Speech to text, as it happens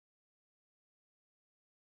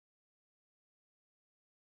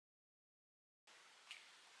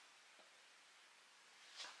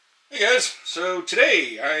Hey guys, so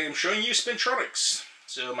today I am showing you Spintronics.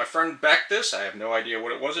 So my friend backed this, I have no idea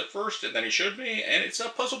what it was at first, and then he showed me, and it's a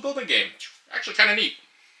puzzle building game. It's actually kind of neat.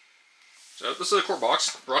 So this is a core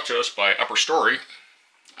box brought to us by Upper Story.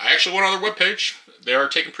 I actually went on their webpage. They are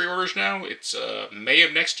taking pre-orders now. It's May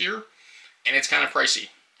of next year, and it's kind of pricey.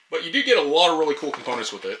 But you do get a lot of really cool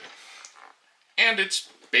components with it. And it's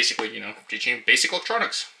basically, teaching basic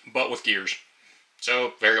electronics, but with gears.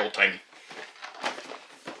 So very old-timey.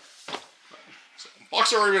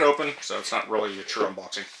 Box has already been open, so it's not really a true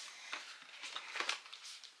unboxing.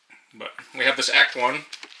 But we have this Act 1,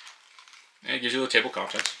 and it gives you the table of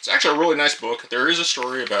contents. It's actually a really nice book. There is a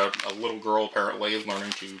story about a little girl apparently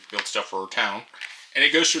learning to build stuff for her town, and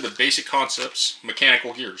it goes through the basic concepts,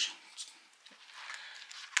 mechanical gears.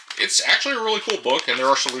 It's actually a really cool book, and there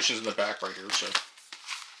are solutions in the back right here.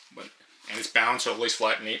 And it's bound, so it lays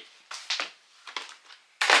flat and neat.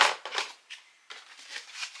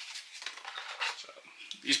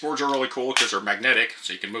 These boards are really cool because they're magnetic,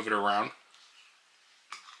 so you can move it around.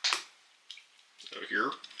 So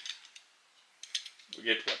here, we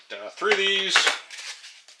get, three of these.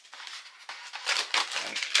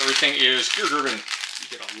 And everything is gear driven.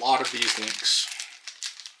 You get a lot of these links.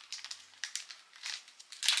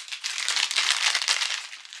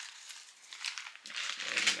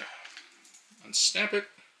 And unsnap it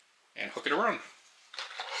and hook it around.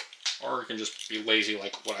 Or you can just be lazy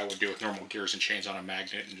like what I would do with normal gears and chains on a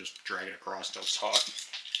magnet and just drag it across until it's taut.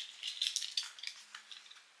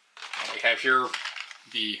 And we have here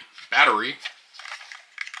the battery.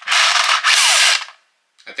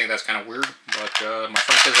 I think that's kind of weird, but my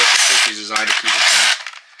friend says that's a safety design to keep it from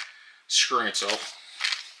screwing itself.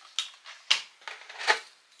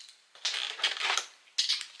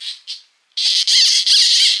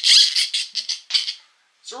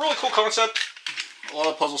 It's a really cool concept. A lot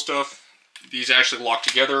of puzzle stuff. These actually lock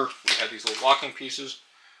together. We have these little locking pieces.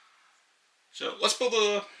 So let's build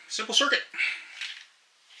a simple circuit.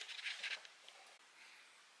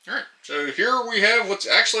 Alright, so here we have what's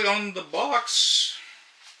actually on the box.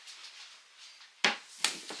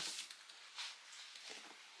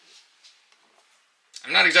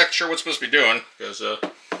 I'm not exactly sure what it's supposed to be doing, because,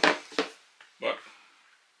 but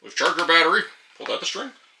we've charged our battery, pulled out the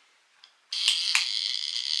string.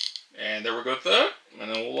 And there we go with that, and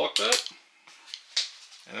then we'll lock that,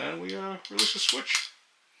 and then we release the switch.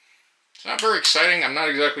 It's not very exciting. I'm not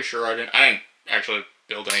exactly sure. I didn't actually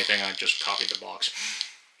build anything. I just copied the box,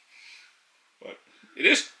 but it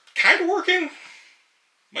is kind of working.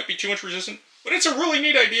 Might be too much resistant, but it's a really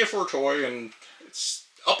neat idea for a toy, and it's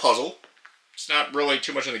a puzzle. It's not really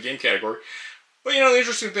too much in the game category, but the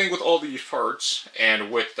interesting thing with all these parts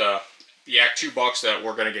and with the Act 2 box that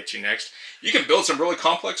we're going to get to next, you can build some really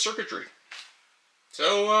complex circuitry.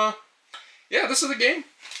 So, yeah, this is the game.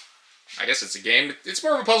 I guess it's a game. It's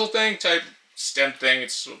more of a puzzle thing, type STEM thing.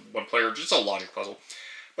 It's one player, just a logic puzzle.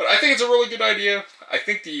 But I think it's a really good idea. I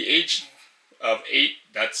think the age of 8,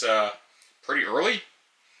 that's pretty early.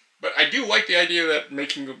 But I do like the idea that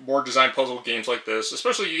making more design puzzle games like this,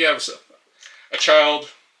 especially if you have a child,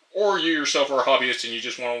 or you yourself are a hobbyist and you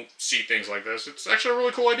just want to see things like this, it's actually a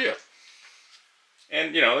really cool idea.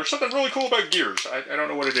 And, there's something really cool about gears. I don't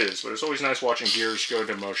know what it is, but it's always nice watching gears go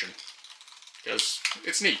into motion. Because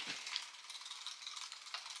it's neat.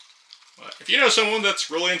 But if you know someone that's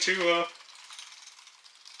really into,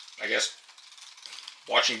 I guess,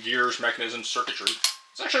 watching gears, mechanisms, circuitry,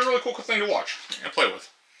 it's actually a really cool thing to watch and play with.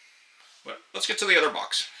 But let's get to the other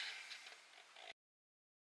box.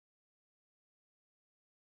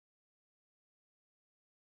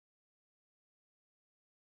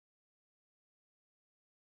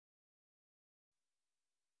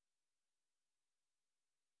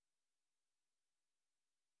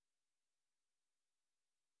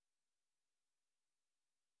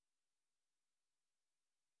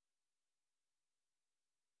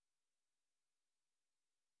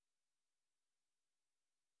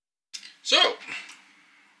 So,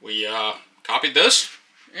 we copied this,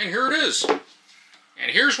 and here it is.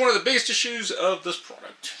 And here's one of the biggest issues of this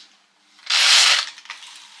product.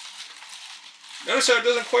 Notice how it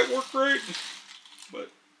doesn't quite work right, but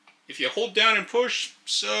if you hold down and push,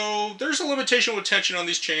 so there's a limitation with tension on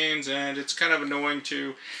these chains, and it's kind of annoying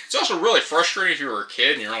too. It's also really frustrating if you were a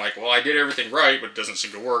kid and you're like, well, I did everything right, but it doesn't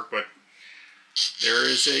seem to work. But there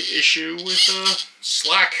is an issue with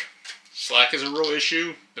slack. Slack is a real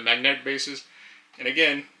issue, the magnetic bases. And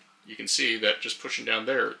again, you can see that just pushing down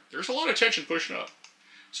there, there's a lot of tension pushing up.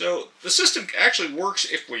 So the system actually works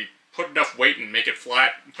if we put enough weight and make it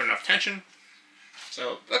flat and put enough tension.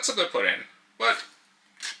 So that's something to put in. But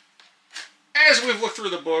as we've looked through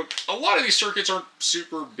the book, a lot of these circuits aren't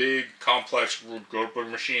super big, complex Rube Goldberg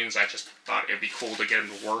machines. I just thought it'd be cool to get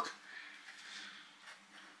them to work.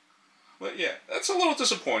 But yeah, that's a little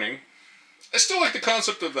disappointing. I still like the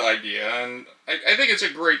concept of the idea, and I think it's a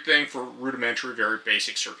great thing for rudimentary, very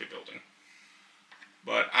basic circuit building.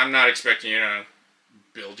 But I'm not expecting you to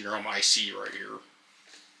build your own IC right here.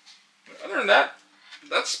 But other than that,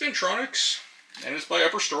 that's Spintronics, and it's by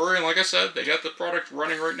Upper Story, and like I said, they got the product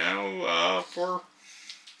running right now for,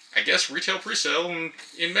 I guess, retail pre-sale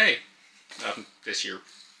in May this year.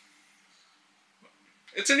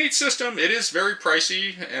 It's a neat system. It is very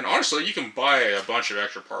pricey, and honestly, you can buy a bunch of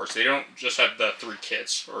extra parts. They don't just have the 3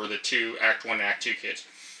 kits, or the 2 Act 1 and Act 2 kits,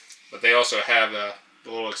 but they also have the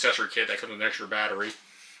little accessory kit that comes with an extra battery,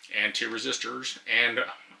 and 2 resistors, and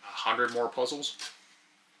 100 more puzzles.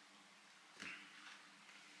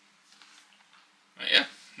 Yeah,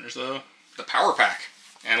 there's the power pack.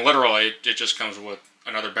 And literally, it just comes with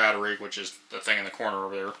another battery, which is the thing in the corner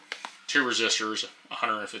over there, 2 resistors,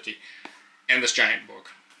 150, and this giant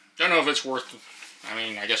book. Don't know if it's worth, I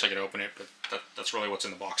mean, I guess I could open it, but that's really what's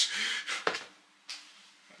in the box.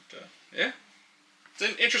 But, yeah, it's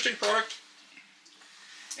an interesting product.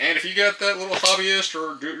 And if you got that little hobbyist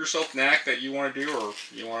or do-it-yourself knack that you want to do, or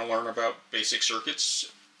you want to learn about basic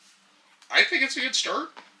circuits, I think it's a good start.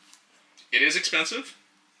 It is expensive,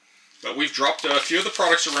 but we've dropped a few of the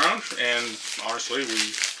products around, and honestly,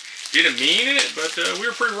 we didn't mean it, but we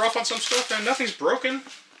were pretty rough on some stuff, and nothing's broken.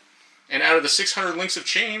 And out of the 600 links of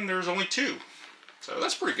chain, there's only 2. So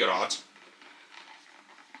that's pretty good odds.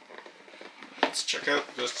 Let's check out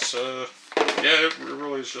this, yeah, it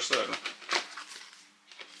really is just that.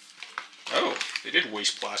 Oh, they did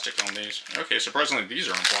waste plastic on these. Okay, surprisingly these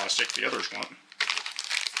are in plastic, the others weren't.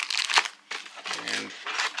 And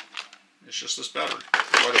it's just this battery.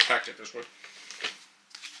 Why they packed it this way.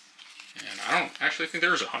 And I don't actually think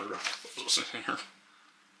there's 100 puzzles in here.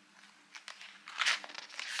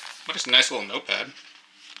 But it's a nice little notepad.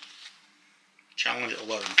 Challenge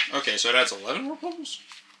 11. Okay, so it adds 11 more puzzles?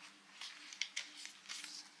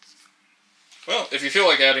 Well, if you feel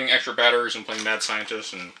like adding extra batteries and playing Mad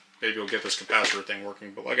Scientist, and maybe you'll get this capacitor thing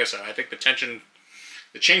working. But like I said, I think the chain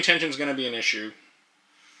tension is going to be an issue.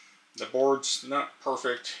 The board's not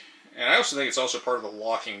perfect. And I also think it's also part of the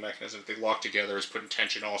locking mechanism. If they lock together, is putting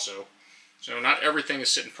tension also. So not everything is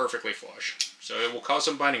sitting perfectly flush. So it will cause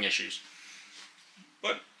some binding issues.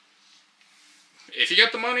 But if you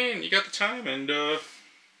got the money and you got the time, and I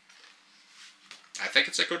think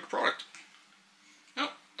it's a good product.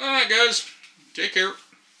 Well, alright guys, take care.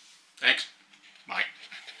 Thanks. Bye.